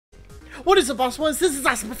What is up, boss ones? This is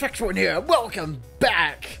Perfection here. Welcome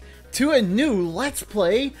back to a new Let's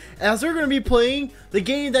Play, as we're going to be playing the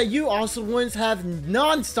game that you awesome ones have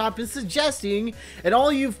non-stop been suggesting, and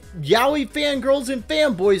all you Yaoi fangirls and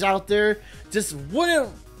fanboys out there just wouldn't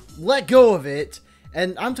let go of it.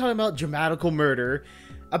 And I'm talking about DRAMAtical Murder.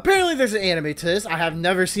 Apparently there's an anime to this. I have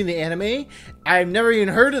never seen the anime. I've never even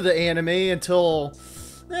heard of the anime until,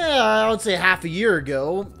 I would say half a year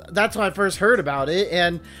ago. That's when I first heard about it,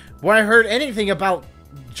 and when I heard anything about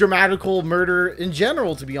DRAMAtical Murder in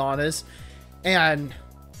general, to be honest. And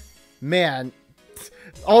man,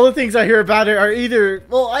 all the things I hear about it are either,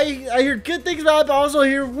 well, I hear good things about it, but also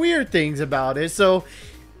hear weird things about it. So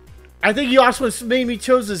I think you also made me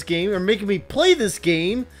chose this game, or making me play this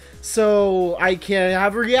game, so I can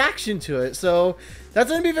have a reaction to it. So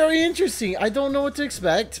that's going to be very interesting. I don't know what to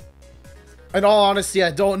expect. In all honesty,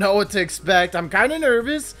 I don't know what to expect. I'm kind of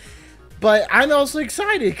nervous, but I'm also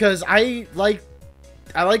excited because I like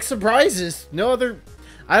surprises. I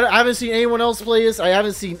haven't seen anyone else play this. I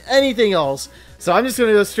haven't seen anything else. So I'm just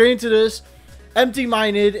going to go straight into this,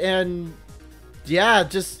 empty-minded, and yeah,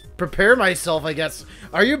 just prepare myself, I guess.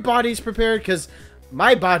 Are your bodies prepared? Because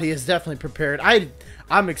my body is definitely prepared.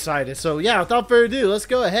 I'm excited. So yeah, without further ado, let's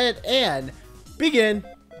go ahead and begin.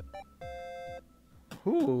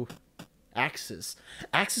 Ooh, axes.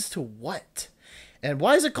 Axes to what? And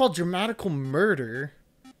why is it called DRAMAtical Murder?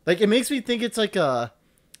 Like, it makes me think it's like a,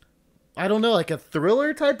 I don't know, like a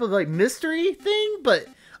thriller type of like mystery thing, but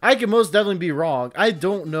I could most definitely be wrong. I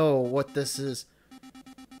don't know what this is.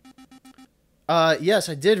 Yes,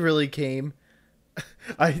 I did really came.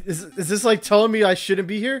 Is this like telling me I shouldn't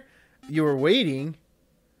be here? You were waiting.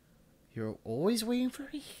 You're always waiting for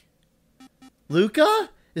me?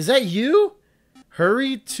 Luca? Is that you?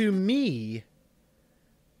 Hurry to me.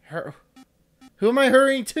 Who am I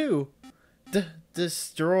hurrying to?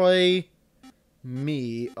 Destroy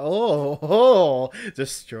me. Oh,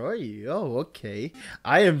 destroy you. Oh, okay.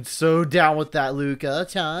 I am so down with that,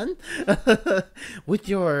 Luca-chan. With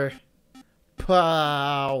your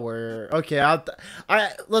power. Okay,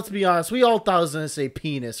 let's be honest. We all thought I was going to say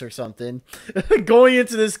penis or something. Going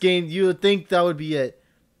into this game, you would think that would be it.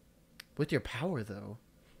 With your power, though.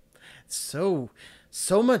 So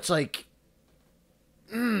much like...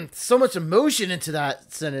 so much emotion into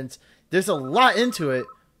that sentence. There's a lot into it.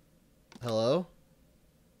 Hello?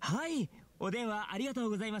 Hi.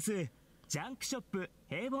 Junk Shop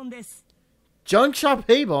Haibon desu. Junk Shop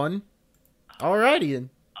Haibon? Alrighty.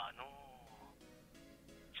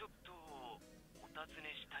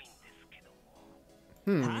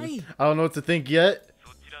 I don't know what to think yet.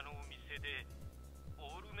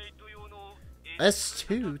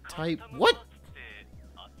 S2 type. What?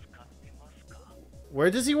 Where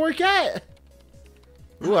does he work at?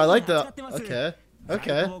 Ooh, I like the... Okay.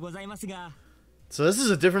 Okay. So this is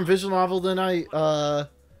a different visual novel than I,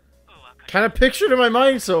 kind of pictured in my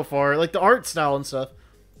mind so far. Like the art style and stuff.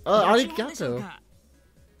 Arigato.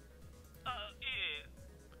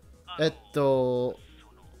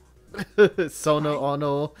 Sono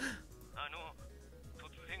ono.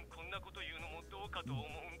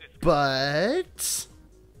 But...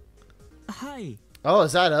 Hi. Oh,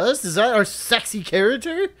 is that us? Is that our sexy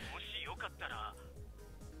character?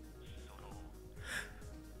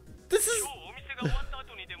 This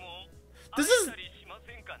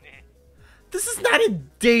is not a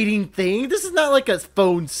dating thing. This is not like a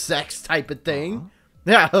phone sex type of thing.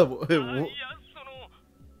 Yeah.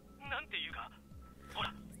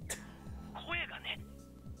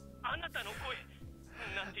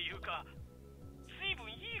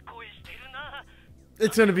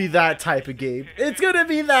 It's gonna be that type of game. It's gonna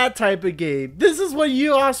be that type of game. This is what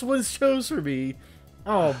you also chose for me.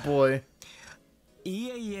 Oh boy.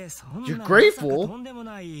 You're grateful?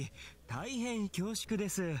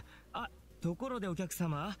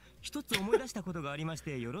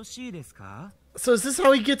 So is this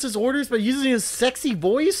how he gets his orders, by using his sexy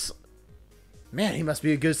voice? Man, he must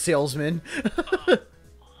be a good salesman.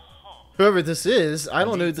 Whoever this is, I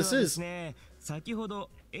don't know who this is.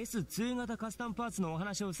 S2 型カスタムパーツのお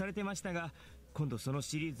話をされてましたが、今度その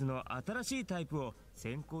シリーズの新しいタイプを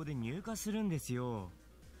先行で入荷するんですよ。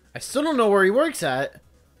I still don't know where he works at.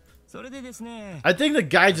 それでですね、I think the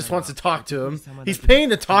guy just wants to talk to him. He's paying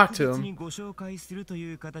to talk to him. ご紹介すると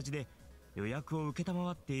いう形で予約を受けたま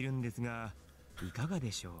わっているんですが、いかが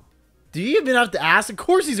でしょう。Do you even have to ask? Of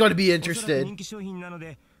course he's going to be interested. 人気商品なの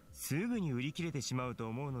ですぐに売り切れてしまうと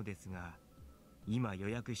思うのですが、今予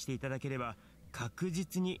約していただければ。確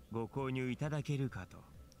実にご購入いただけるかと。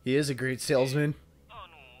He is a great salesman.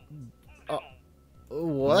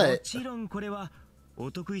 What? もちろんこれは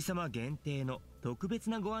お得意様限定の特別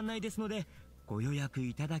なご案内ですのでご予約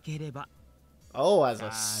いただければ。 Oh, as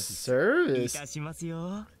a service. いたします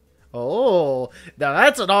よ。 Oh, now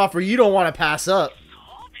that's an offer you don't want to pass up.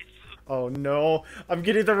 Oh no, I'm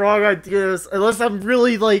getting the wrong ideas. Unless I'm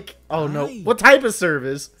really like, oh no, what type of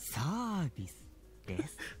service? サービスで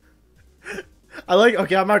す。 I like,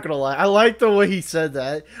 okay, I'm not gonna lie. I like the way he said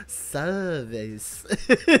that. Service.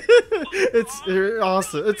 It's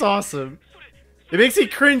awesome. It's awesome. It makes me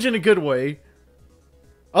cringe in a good way.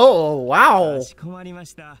 Oh, wow. かしこまりま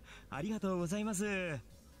した。ありがとうございます。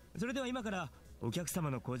それでは今からお客様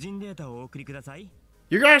の個人データをお送りください。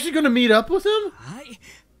 You're actually gonna meet up with him? はい、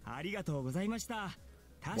ありがとうございました。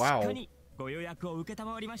確 Wow. かにご予約を受けた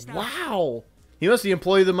まわりました。 Wow. He must be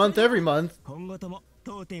employee of the month every month. 今後とも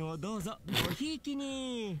当店をどうぞごひいき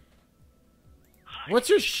に。 What's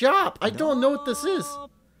your shop? I don't know what this is.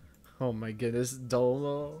 Oh my goodness.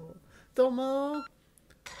 Domo. Domo.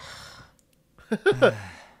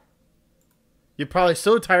 You're probably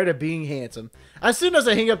so tired of being handsome. As soon as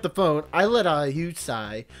I hang up the phone, I let out a huge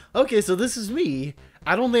sigh. Okay, so this is me.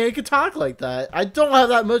 I don't think I could talk like that. I don't have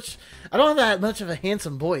that much of a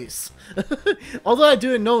handsome voice. Although I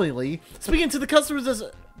do it knowingly. Speaking to the customers as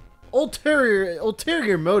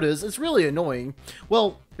ulterior motives, it's really annoying.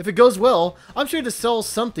 Well, if it goes well, I'm sure to sell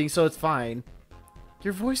something, so it's fine.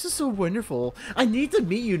 Your voice is so wonderful. I need to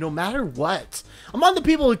meet you no matter what. Among the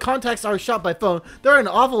people who contacts our shop by phone, there are an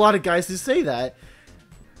awful lot of guys who say that.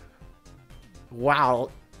 Wow.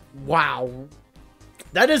 Wow.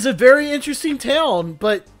 That is a very interesting town,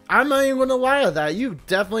 but I'm not even going to lie to that. You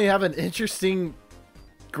definitely have an interesting,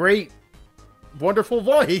 great, wonderful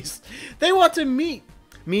voice. They want to meet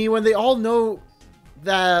me when they all know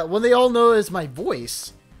is my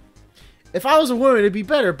voice. If I was a woman, it'd be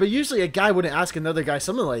better, but usually a guy wouldn't ask another guy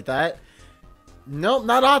something like that. Nope,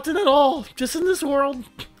 not often at all. Just in this world.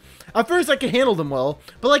 At first, I could handle them well,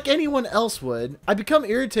 but like anyone else would, I become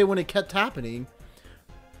irritated when it kept happening.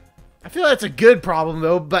 I feel that's a good problem,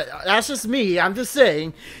 though, but that's just me, I'm just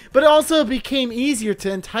saying. But it also became easier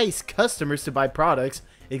to entice customers to buy products.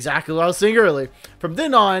 Exactly what I was saying earlier. From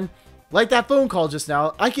then on, like that phone call just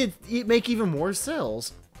now, I could make even more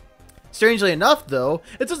sales. Strangely enough, though,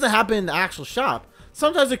 it doesn't happen in the actual shop.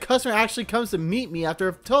 Sometimes a customer actually comes to meet me after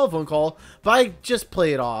a telephone call, but I just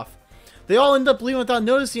play it off. They all end up leaving without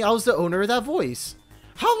noticing I was the owner of that voice.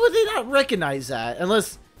 How would they not recognize that?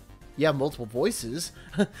 Unless you have multiple voices.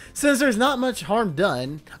 Since there's not much harm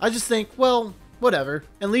done, I just think, well, whatever,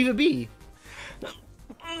 and leave it be.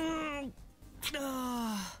 I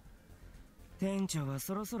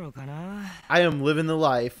am living the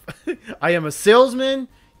life. I am a salesman,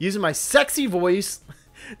 using my sexy voice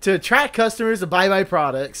to attract customers to buy my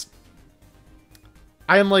products.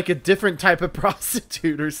 I am like a different type of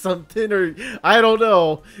prostitute or something, or I don't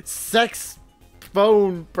know, sex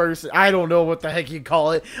phone person. I don't know what the heck you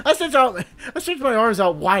call it. I stretch my arms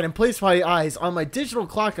out wide and place my eyes on my digital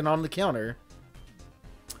clock and on the counter.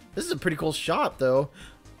 This is a pretty cool shop, though.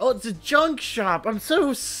 Oh, it's a junk shop. I'm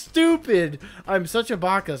so stupid. I'm such a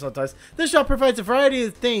baka sometimes. This shop provides a variety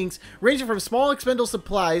of things, ranging from small expendable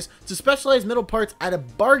supplies to specialized metal parts at a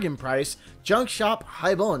bargain price. Junk shop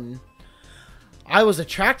Haibon. I was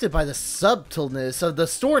attracted by the subtleness of the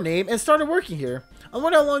store name and started working here. I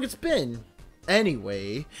wonder how long it's been.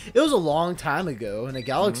 Anyway, it was a long time ago in a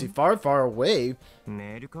galaxy far, far away.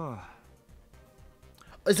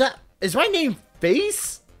 Is my name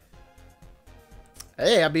Face?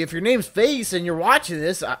 Hey, I mean, if your name's Face and you're watching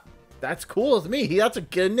this, that's cool with me. That's a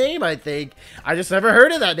good name, I think. I just never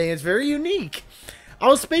heard of that name. It's very unique. I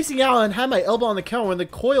was spacing out and had my elbow on the counter when the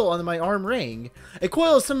coil on my arm rang. A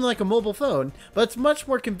coil is something like a mobile phone, but it's much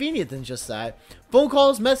more convenient than just that. Phone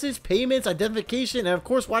calls, message, payments, identification, and of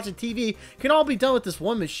course watching TV can all be done with this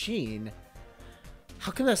one machine.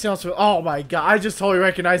 How come that sounds so... Oh my god, I just totally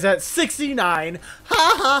recognize that. 69!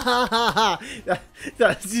 Ha ha ha ha ha!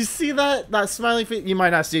 Do you see that? That smiling face? You might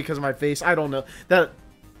not see it because of my face. I don't know. That...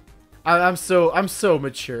 I'm so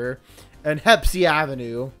mature. And Hepsi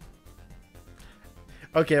Avenue.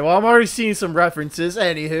 Okay, well, I'm already seeing some references.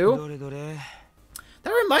 Anywho.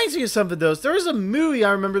 That reminds me of something, though. There was a movie, I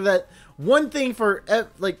remember, that one thing for,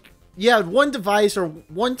 like... Yeah, one device or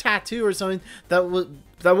one tattoo or something that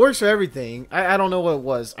works for everything. I don't know what it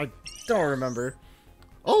was. I don't remember.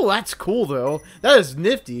 Oh, that's cool though. That is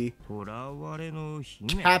nifty.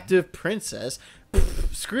 Captive princess.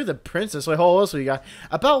 Pfft, screw the princess. Wait, what else we got?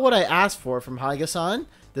 About what I asked for from Haiga-san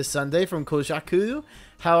this Sunday from Kojaku.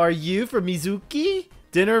 How are you from Mizuki?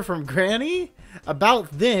 Dinner from Granny. About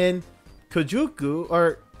then, Kojuku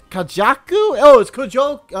or Kajaku? Oh, it's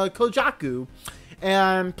Kojaku.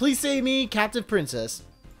 And please save me, captive princess.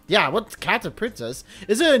 Yeah, what's Captain Princess?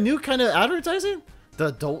 Is it a new kind of advertising? The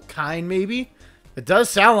adult kind, maybe? It does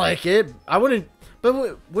sound like it. I wouldn't...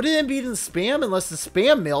 But wouldn't it be in spam unless the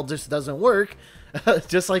spam mail just doesn't work?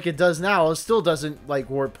 Just like it does now. It still doesn't, like,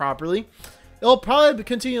 work properly. It'll probably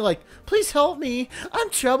continue like, please help me.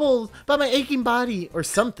 I'm troubled by my aching body. Or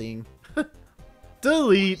something.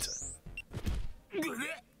 Delete.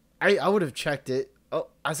 I would have checked it. Oh,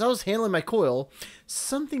 as I was handling my coil,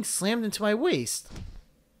 something slammed into my waist.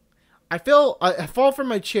 I fall from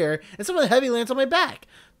my chair, and something heavy lands on my back.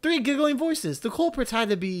 3 giggling voices. The culprit had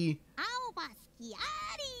to be...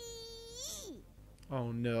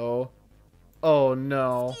 Oh no. Oh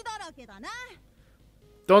no.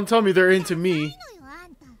 Don't tell me they're into me.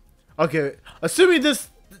 Okay, assuming this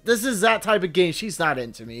is that type of game, she's not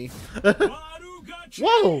into me.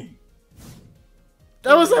 Whoa!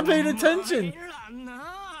 That was not paying attention.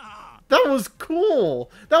 That was cool.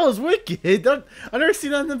 That was wicked. I've never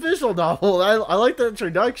seen that in the visual novel. I like the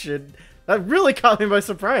introduction. That really caught me by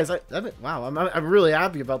surprise. Wow, I'm really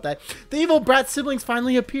happy about that. The evil brat siblings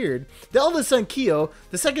finally appeared. The eldest son, Kyo,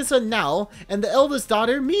 the second son, Nao, and the eldest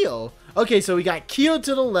daughter, Mio. Okay, so we got Kyo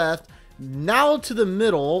to the left, Nao to the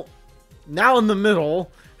middle, Now in the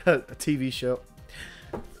middle, a TV show.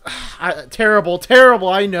 Terrible,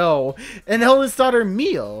 I know. And eldest daughter,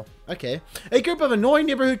 Mio. Okay. A group of annoying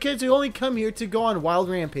neighborhood kids who only come here to go on wild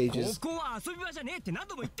rampages.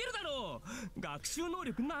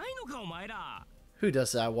 Who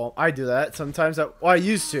does that? Well, I do that sometimes. Well, I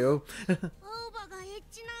used to.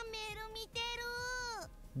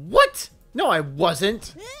 What? No, I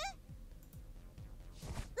wasn't.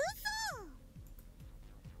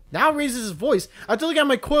 Now raises his voice after looking at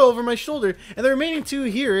my coil over my shoulder, and the remaining two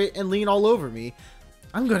hear it and lean all over me.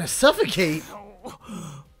 I'm gonna suffocate.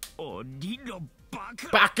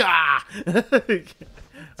 Baka! I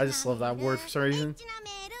just love that word for some reason.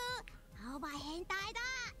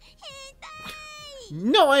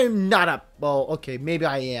 No, I am not a... Well, okay, maybe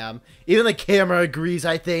I am. Even the camera agrees,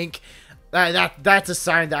 I think. That's a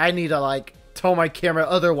sign that I need to, like, tell my camera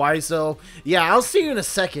otherwise. So, yeah, I'll see you in a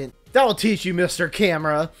second. That'll teach you, Mr.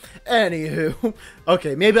 Camera. Anywho.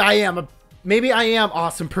 Okay, maybe I am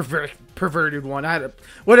awesome perverted one.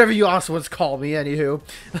 Whatever you awesome ones call me, anywho.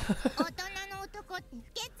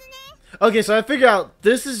 Okay, so I figured out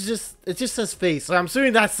this is just... It just says face. So I'm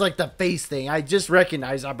assuming that's, like, the face thing. I just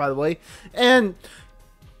recognized that, by the way. And...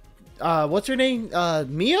 what's her name?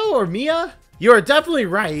 Mio or Mia? You are definitely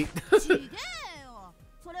right.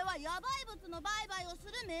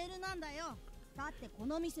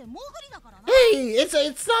 Hey,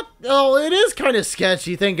 it's not... Oh, it is kind of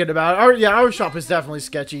sketchy thinking about it. Our shop is definitely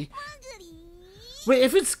sketchy. Wait,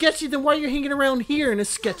 if it's sketchy, then why are you hanging around here in a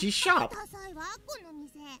sketchy shop?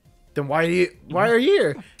 Then why are you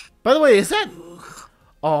here? By the way, is that...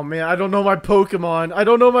 Oh man, I don't know my Pokemon.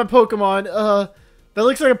 That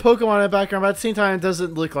looks like a Pokemon in the background, but at the same time, it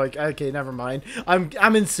doesn't look like... Okay, never mind.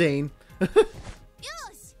 I'm insane.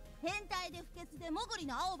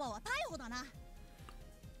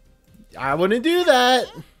 I wouldn't do that.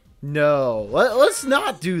 No, let's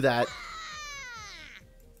not do that.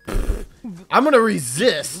 I'm gonna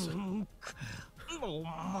resist.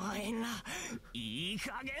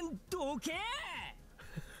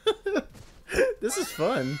 This is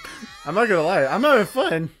fun. I'm not gonna lie. I'm having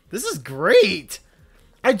fun. This is great.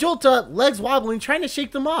 I jolt up, legs wobbling, trying to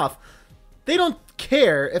shake them off. They don't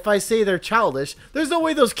care if I say they're childish. There's no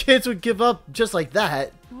way those kids would give up just like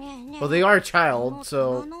that. Well, they are child,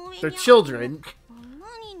 so they're children.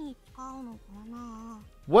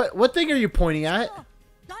 What thing are you pointing at?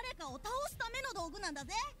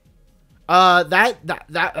 I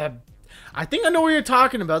think I know what you're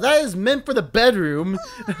talking about. That is meant for the bedroom.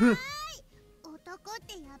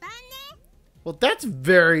 Well, that's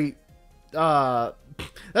very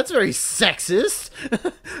sexist.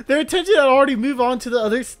 Their attention had already moved on to the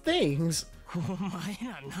other things.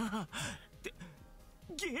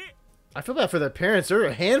 I feel bad for their parents. They're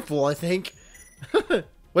a handful, I think.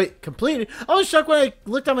 Wait, completed? I was shocked when I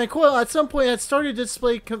looked at my coil. At some point, I had started to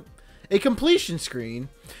display a completion screen.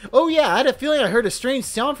 Oh yeah, I had a feeling I heard a strange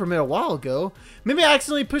sound from it a while ago. Maybe I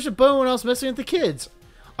accidentally pushed a button when I was messing with the kids.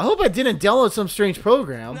 I hope I didn't download some strange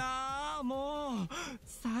program.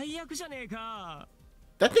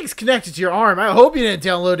 That thing's connected to your arm. I hope you didn't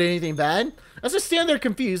download anything bad. As I stand there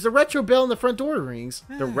confused, the retro bell in the front door rings.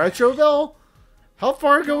 The retro bell? How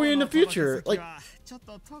far are we in the future? Like...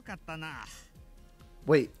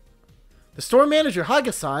 Wait. The store manager,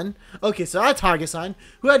 Haga-san. Okay, so that's Haga-san,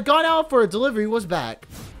 who had gone out for a delivery, was back.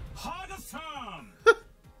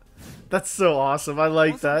 That's so awesome. I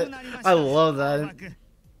like that. I love that.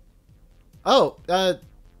 Oh,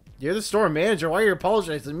 You're the store manager. Why are you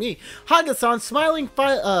apologizing to me? Haga-san's smiling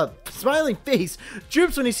face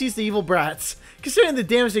droops when he sees the evil brats. Considering the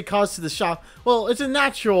damage they caused to the shop, well, it's a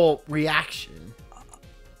natural reaction.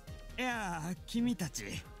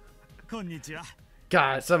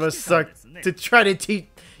 God, some of us suck to try to teach,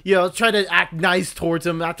 you know, try to act nice towards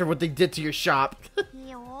them after what they did to your shop.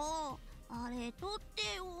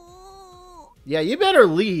 Yeah, you better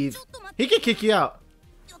leave. He can kick you out.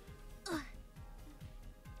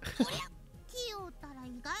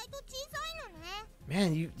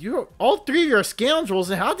 Man, you're all three of you are scoundrels,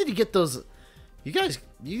 and how did you get those?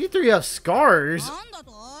 You three have scars.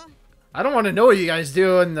 I don't want to know what you guys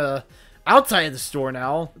do in the outside of the store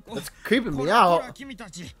now. That's creeping me out.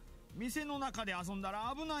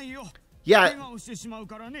 Yeah,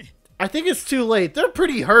 I think it's too late. They're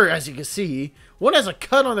pretty hurt, as you can see. One has a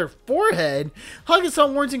cut on their forehead.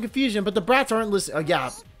 Haga-san warns in confusion, but the brats aren't listening. Oh,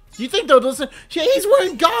 yeah. Do you think they'll listen? Yeah, he's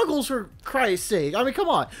wearing goggles, for Christ's sake. I mean, come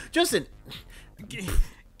on. Justin.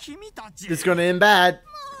 It's gonna end bad.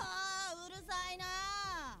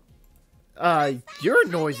 You're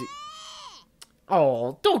noisy.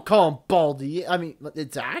 Oh, don't call him Baldy. I mean,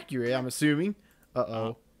 it's accurate, I'm assuming.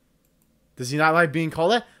 Uh-oh. Does he not like being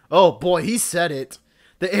called that? Oh, boy, he said it.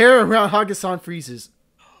 The air around Haga-san freezes.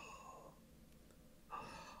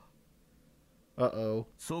 Uh-oh.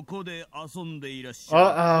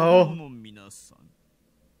 Uh-oh.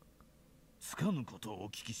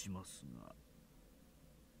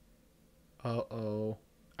 Uh-oh.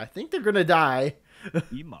 I think they're gonna die.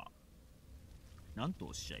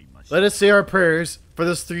 Let us say our prayers for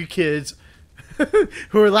those three kids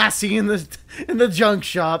who were last seen in the junk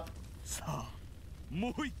shop.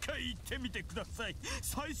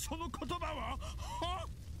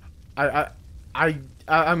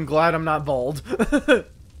 I'm glad I'm not bald.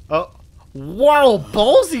 Oh, wow,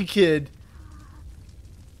 ballsy kid.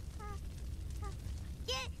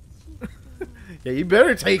 Yeah, you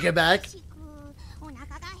better take it back.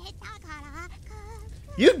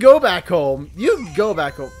 You go back home. You go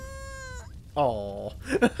back home. Oh.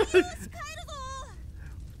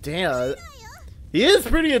 Damn. He is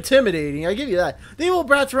pretty intimidating, I give you that. The evil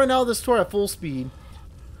brats run out of the store at full speed.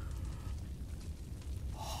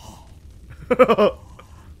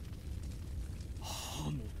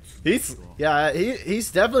 He's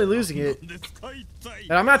definitely losing it.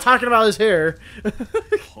 And I'm not talking about his hair.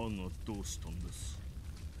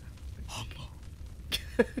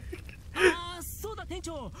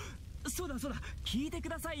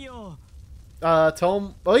 Tell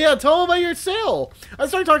him. Oh yeah, tell him about your sale. I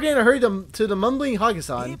started talking in a hurry to the mumbling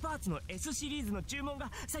Haga-san.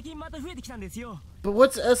 But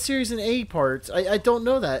what's S series and A parts? I don't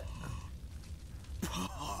know that.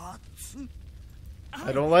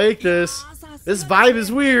 I don't like this. This vibe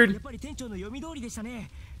is weird.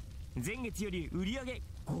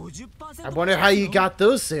 I wonder how you got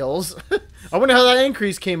those sales. I wonder how that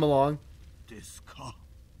increase came along.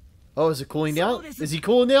 Oh, is it cooling down? Is he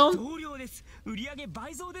cooling down?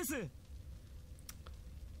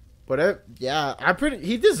 But yeah,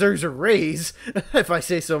 he deserves a raise, if I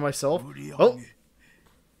say so myself. Oh,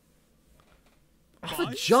 off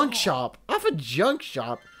a junk shop. Off a junk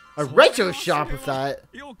shop. A retro shop with that.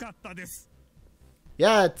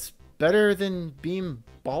 Yeah, it's better than being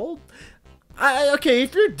bald. Okay,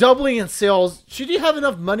 if you're doubling in sales, should you have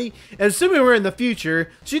enough money? And assuming we're in the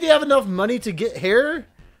future, should you have enough money to get hair?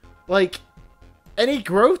 Like, any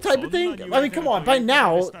growth type of thing? I mean, come on, by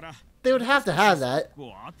now, they would have to have that.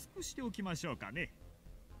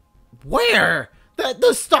 Where?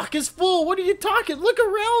 The stock is full. What are you talking? Look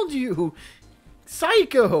around you.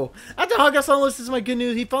 Psycho! After Haga-san listens to my good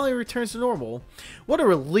news, he finally returns to normal. What a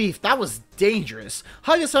relief. That was dangerous.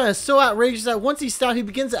 Haga-san is so outrageous that once he stopped, he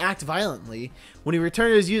begins to act violently. When he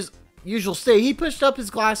returned to his usual state, he pushed up his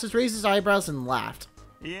glasses, raised his eyebrows, and laughed.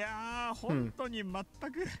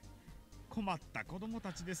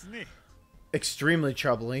 Extremely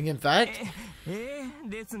troubling, in fact.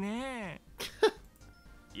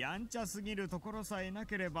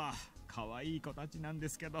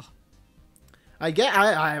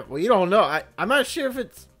 Well, you don't know. I'm not sure if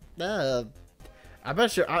it's. I'm not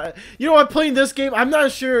sure. You know, I'm playing this game. I'm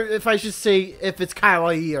not sure if I should say if it's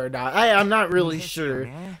kawaii or not. I'm not really sure.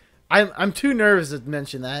 I'm too nervous to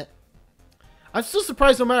mention that. I'm still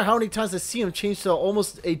surprised no matter how many times I see him change to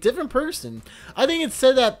almost a different person. I think it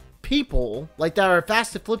said that people like that are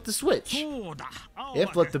fast to flip the switch. It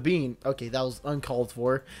flipped the bean. Okay, that was uncalled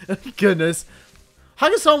for. Goodness.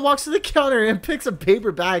 Haga-san walks to the counter and picks a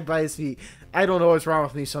paper bag by his feet. I don't know what's wrong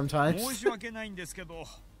with me sometimes.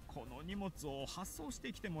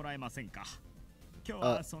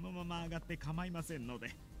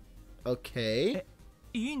 Okay.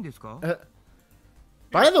 いいんですか?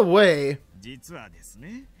 By the way, 実はです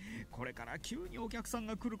ね、これから急にお客さん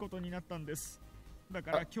が来ることになったんです。だ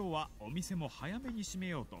から今日はお店も早めに閉め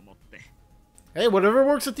ようと思って。 hey, whatever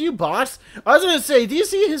works with you, boss. I was gonna say, do you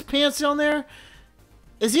see his pants down there?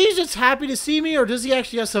 Is he just happy to see me, or does he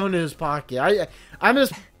actually have someone in his pocket? I'm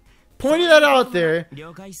just pointing that out there.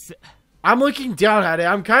 了解っす. I'm looking down at it.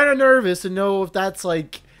 I'm kind of nervous to know if that's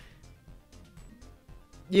like,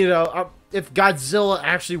 you know, if Godzilla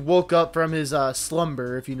actually woke up from his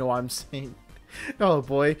slumber, if you know what I'm saying. Oh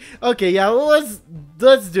boy. Okay, yeah, well, let's do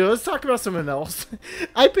it. Let's talk about something else.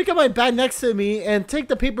 I pick up my bag next to me and take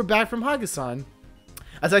the paper bag from Haga-san.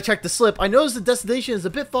 As I check the slip, I notice the destination is a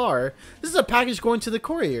bit far. This is a package going to the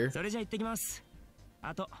courier. それじゃ行ってきます。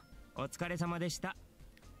あと、お疲れ様でした。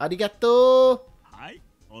Arigato. はい、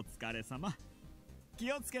お疲れ様。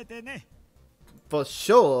気をつけてね。 For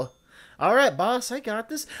sure. Alright, boss, I got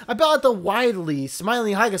this. I bow at the widely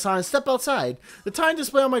smiling Haga-san and step outside. The time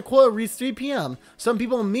display on my quota reads 3 p.m. Some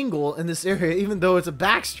people mingle in this area even though it's a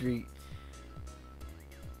back street.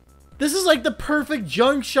 This is like the perfect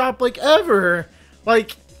junk shop like ever.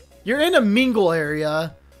 Like, you're in a mingle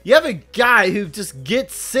area. You have a guy who just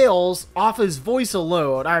gets sales off his voice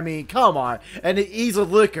alone. I mean, come on. And he's a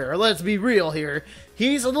liquor. Let's be real here.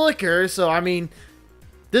 He's a liquor, so I mean,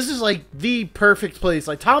 this is like the perfect place.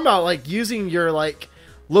 Like, talking about like using your like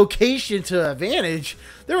location to advantage.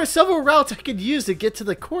 There are several routes I could use to get to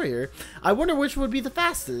the courier. I wonder which would be the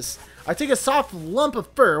fastest. I take a soft lump of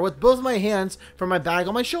fur with both my hands from my bag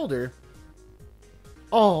on my shoulder.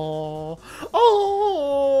 Oh,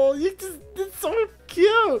 it's so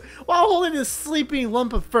cute. While holding this sleeping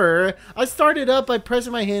lump of fur, I started up by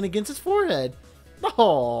pressing my hand against his forehead.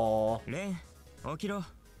 Oh, Ren, 起きろ.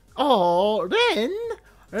 Oh, Ren.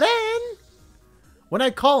 When I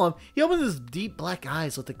call him, he opens his deep black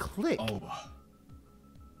eyes with a click. Aoba.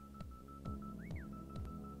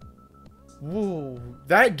 Whoa,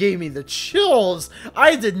 that gave me the chills.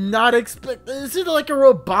 I did not expect. Is it like a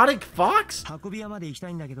robotic fox? 運び屋まで行きた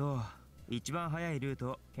いんだけど、一番早いルート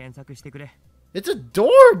を検索してくれ. It's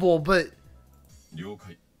adorable, but 了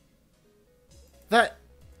解.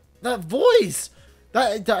 that voice.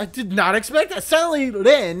 I did not expect that. Suddenly,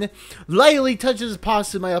 Ren lightly touches his paws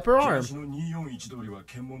to my upper arm. 東の241通りは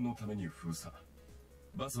検問のために封鎖。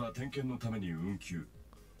バスは点検のために運休。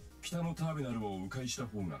北のターミナルを迂回した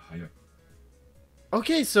方が早い。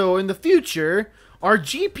Okay, so in the future, our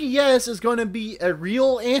GPS is going to be a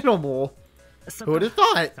real animal. Who would have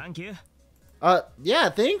thought? Thank you. Yeah,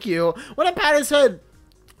 thank you. When I pat his head,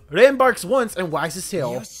 Ren barks once and wags his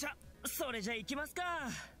tail. よっしゃ、それじゃ行きますか.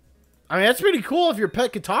 I mean, that's pretty cool if your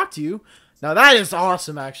pet could talk to you. Now that is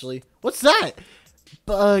awesome, actually. What's that?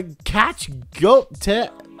 Catch goat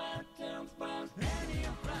tet.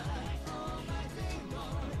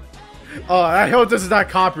 Oh, I hope this is not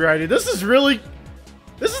copyrighted. This is like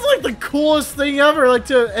the coolest thing ever. Like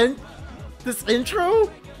to end this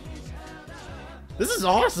intro. This is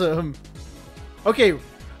awesome. Okay,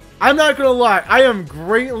 I'm not gonna lie. I am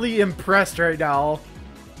greatly impressed right now.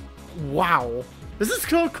 Wow. This is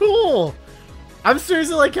so cool. I'm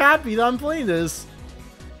seriously like happy that I'm playing this.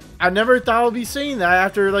 I never thought I would be saying that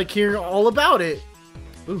after like hearing all about it.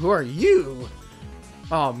 Ooh, who are you?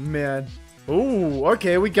 Oh man. Ooh,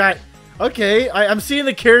 okay, we got. Okay, I'm seeing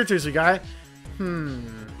the characters we got.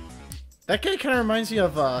 That guy kind of reminds me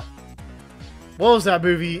of what was that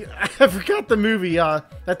movie? I forgot the movie.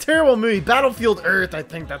 That terrible movie, Battlefield Earth. I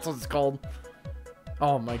think that's what it's called.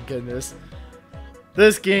 Oh my goodness.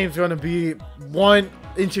 This game's gonna be one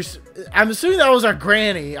interest. I'm assuming that was our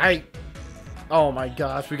granny. Oh my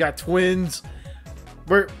gosh, we got twins.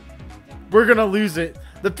 We're gonna lose it.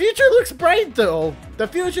 The future looks bright though. The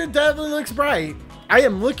future definitely looks bright. I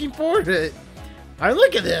am looking forward to it.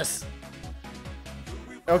 Look at this.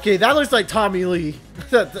 Okay, that looks like Tommy Lee.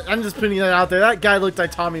 I'm just putting that out there. That guy looked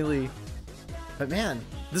like Tommy Lee. But man,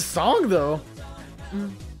 this song though.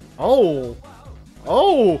 Oh,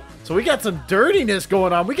 so we got some dirtiness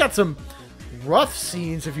going on. We got some rough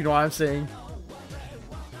scenes, if you know what I'm saying.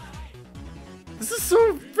 This is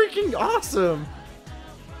so freaking awesome.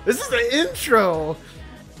 This is the intro.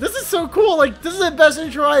 This is so cool. Like, this is the best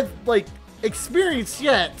intro I've like experienced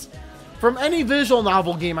yet from any visual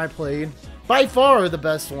novel game I played. By far the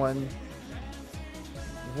best one.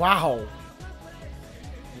 Wow.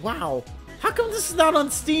 How come this is not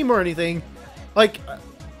on Steam or anything? Like,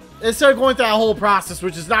 instead of going through that whole process,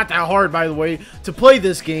 which is not that hard, by the way, to play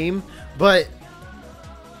this game. But,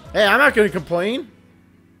 hey, I'm not going to complain.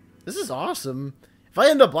 This is awesome. If I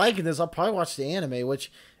end up liking this, I'll probably watch the anime,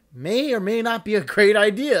 which may or may not be a great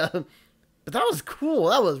idea. But that was cool.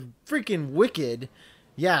 That was freaking wicked.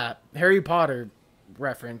 Yeah, Harry Potter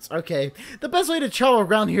reference. Okay. The best way to travel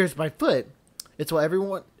around here is by foot. It's what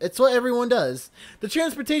everyone does. The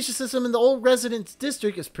transportation system in the old residence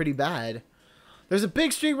district is pretty bad. There's a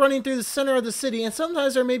big street running through the center of the city, and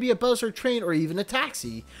sometimes there may be a bus or train or even a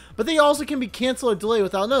taxi. But they also can be canceled or delayed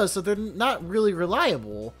without notice, so they're not really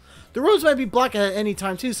reliable. The roads might be blocked at any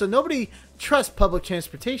time too, so nobody trusts public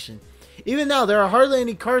transportation. Even now, there are hardly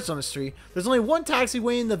any cars on the street. There's only one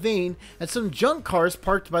taxiway in the vein, and some junk cars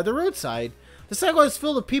parked by the roadside. The sidewalk is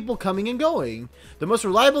filled with people coming and going. The most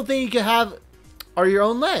reliable thing you can have are your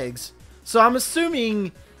own legs. So I'm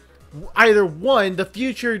assuming either one, the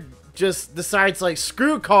future just decides like,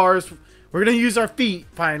 screw cars, we're gonna use our feet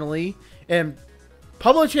finally, and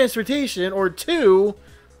public transportation, or two,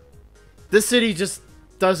 the city just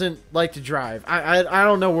doesn't like to drive. I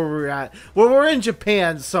don't know where we're at. Well, we're in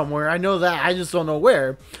Japan somewhere, I know that, I just don't know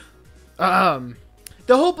where. The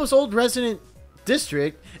hopeless old resident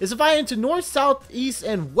district is divided into north, south, east,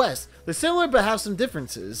 and west. They're similar but have some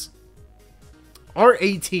differences.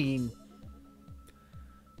 R18.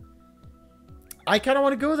 I kind of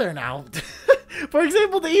want to go there now. For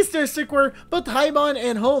example, the East District, where both Haibon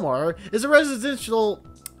and Home are, is a residential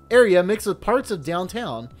area mixed with parts of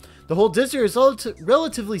downtown. The whole district is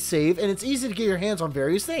relatively safe, and it's easy to get your hands on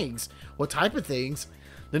various things. What type of things?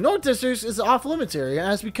 The North District is an off-limits area and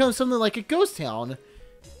has become something like a ghost town.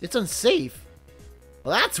 It's unsafe.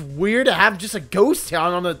 Well, that's weird to have just a ghost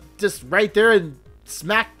town on the just right there and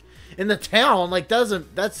smack in the town. Like,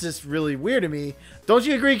 that's just really weird to me. Don't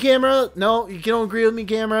you agree, camera? No, you don't agree with me,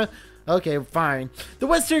 camera? Okay, fine. The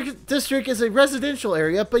West District is a residential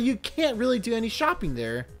area, but you can't really do any shopping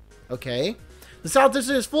there. Okay. The South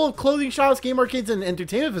District is full of clothing shops, game arcades, and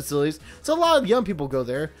entertainment facilities, so a lot of young people go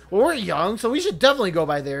there. Well, we're young, so we should definitely go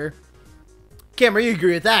by there. Camera, you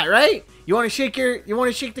agree with that, right? You want to shake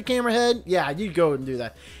the camera head? Yeah, you go and do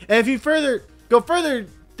that. And if you go further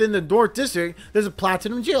than the North District, there's a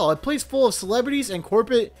Platinum Jail, a place full of celebrities and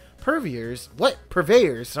corporate purveyors. What?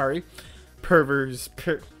 Purveyors, sorry. Pervers.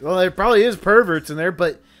 Well, there probably is perverts in there,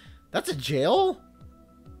 but that's a jail?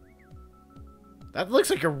 That looks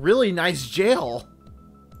like a really nice jail.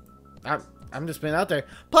 I'm just being out there.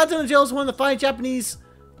 Platinum Jail is one of the 5 Japanese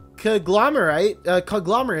conglomerates,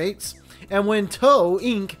 and when Toho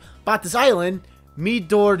Inc. bought this island,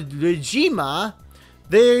 Midorejima,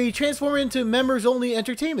 they transformed it into a members-only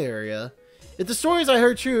entertainment area. If the stories I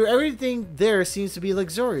heard true, everything there seems to be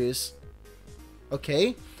luxurious.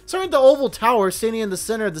 Okay. Starting at the Oval Tower, standing in the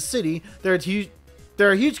center of the city, there are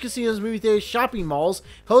huge casinos, movie theaters, shopping malls,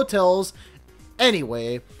 hotels.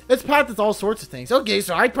 Anyway, it's packed with all sorts of things. Okay,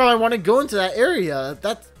 so I probably want to go into that area.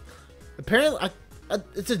 That's apparently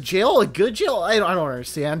it's a jail, a good jail. I don't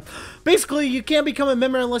understand. Basically, you can't become a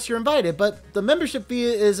member unless you're invited, but the membership fee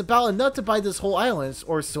is about enough to buy this whole island,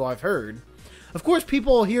 or so I've heard. Of course,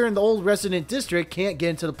 people here in the old resident district can't get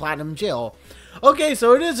into the Platinum Jail. Okay,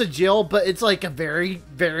 so it is a jail, but it's like a very,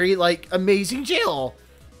 very, like, amazing jail.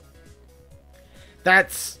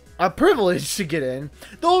 That's a privilege to get in.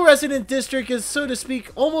 The old resident district is, so to speak,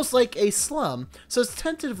 almost like a slum, so it's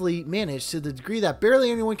tentatively managed to the degree that barely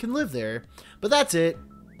anyone can live there. But that's it.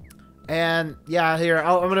 And, yeah, here,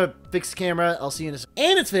 I'm gonna fix the camera. I'll see you in a second.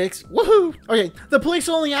 And it's fixed. Woohoo! Okay, the police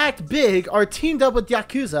only act big, are teamed up with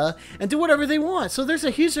Yakuza, and do whatever they want. So there's a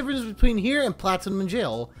huge difference between here and Platinum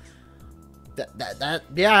Jail.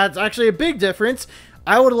 Yeah, it's actually a big difference.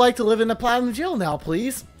 I would like to live in a Platinum Jail now,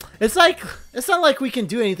 please. It's not like we can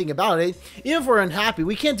do anything about it. Even if we're unhappy,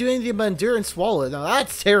 we can't do anything but endure and swallow it. Now,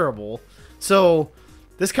 that's terrible. So,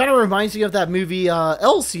 this kind of reminds me of that movie,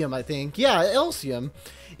 Elysium, I think. Yeah, Elysium.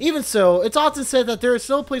 Even so, it's often said that there is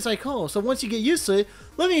no place like home, so once you get used to it,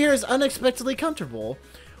 living here is unexpectedly comfortable.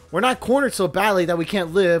 We're not cornered so badly that we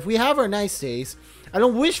can't live. We have our nice days. I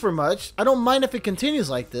don't wish for much. I don't mind if it continues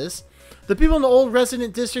like this. The people in the old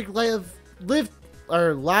resident district live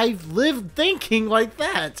thinking like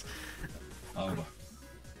that. Aoba.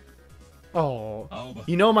 Oh, Aoba.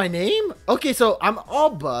 You know my name? Okay, so I'm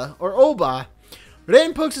Aoba, or Oba.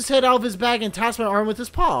 Ren pokes his head out of his bag and taps my arm with his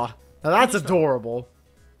paw. Now that's adorable.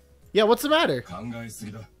 Yeah, what's the matter?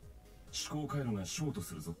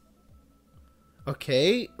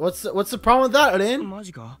 Okay, what's the problem with that, Ren? Well,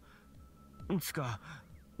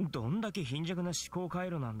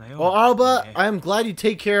 Aoba, I am glad you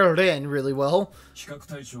take care of Ren really well.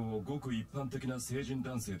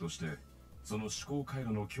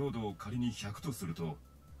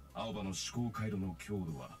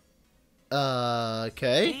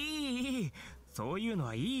 Okay.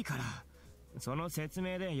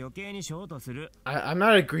 I'm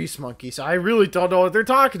not a grease monkey, so I really don't know what they're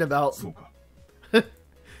talking about.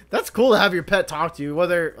 That's cool to have your pet talk to you.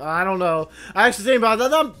 Whether, I don't know. I actually think about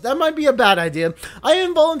that. That might be a bad idea. I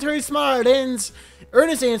involuntarily smile at Ern's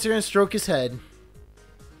earnest answer and stroke his head.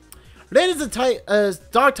 Ren is a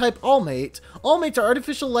dog-type all-mate. All-mates are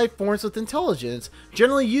artificial life forms with intelligence,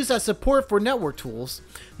 generally used as support for network tools.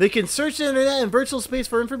 They can search the internet and virtual space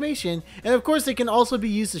for information, and of course they can also be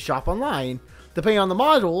used to shop online. Depending on the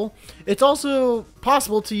model, it's also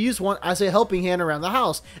possible to use one as a helping hand around the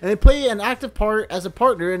house, and they play an active part as a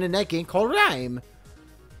partner in a net game called Rhyme.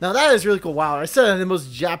 Now that is really cool. Wow, I said it in the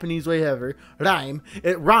most Japanese way ever. Rhyme.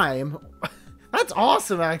 Rhyme. That's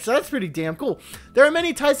awesome, actually. That's pretty damn cool. There are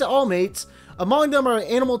many types of all mates. Among them are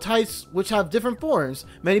animal types which have different forms.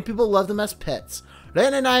 Many people love them as pets.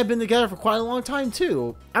 Ren and I have been together for quite a long time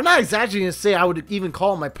too. I'm not exaggerating to say I would even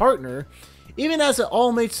call him my partner. Even as the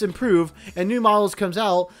all mates improve and new models comes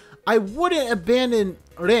out, I wouldn't abandon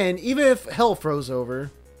Ren even if hell froze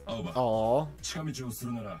over. Aww.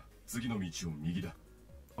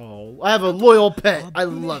 Oh, I have a loyal pet. I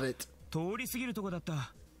love it.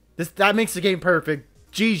 That makes the game perfect.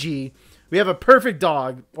 GG. We have a perfect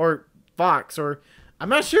dog or fox, or I'm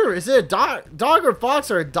not sure. Is it a dog or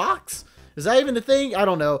fox or a dox? Is that even a thing? I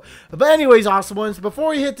don't know. But anyways, awesome ones. Before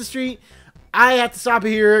we hit the street, I have to stop it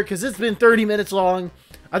here because it's been 30 minutes long.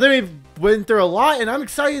 I think we've went through a lot, and I'm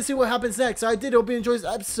excited to see what happens next. So I did hope you enjoyed this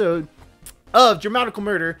episode of DRAMAtical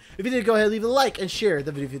Murder. If you did, go ahead and leave a like and share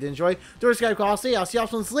the video if you did enjoy. Doris Guy Costly. I'll see you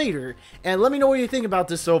all later. And let me know what you think about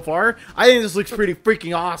this so far. I think this looks pretty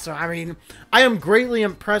freaking awesome. I mean, I am greatly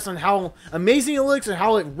impressed on how amazing it looks and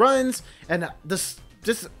how it runs, and just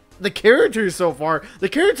the characters so far. The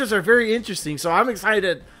characters are very interesting, so I'm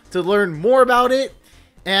excited to learn more about it.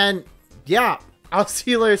 And yeah, I'll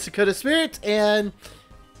see you later, Sakota Spirit, and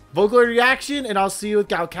Vocal Reaction, and I'll see you with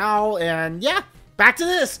Gao Cow, and yeah, back to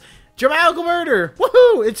this. DRAMAtical Murder!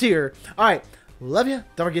 Woohoo! It's here. Alright, love ya.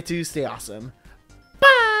 Don't forget to stay awesome.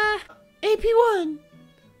 Bye! AP1!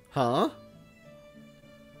 Huh?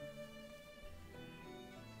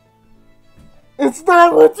 It's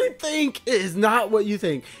not what you think! It is not what you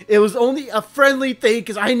think. It was only a friendly thing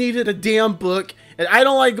because I needed a damn book, and I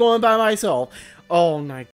don't like going by myself. Oh my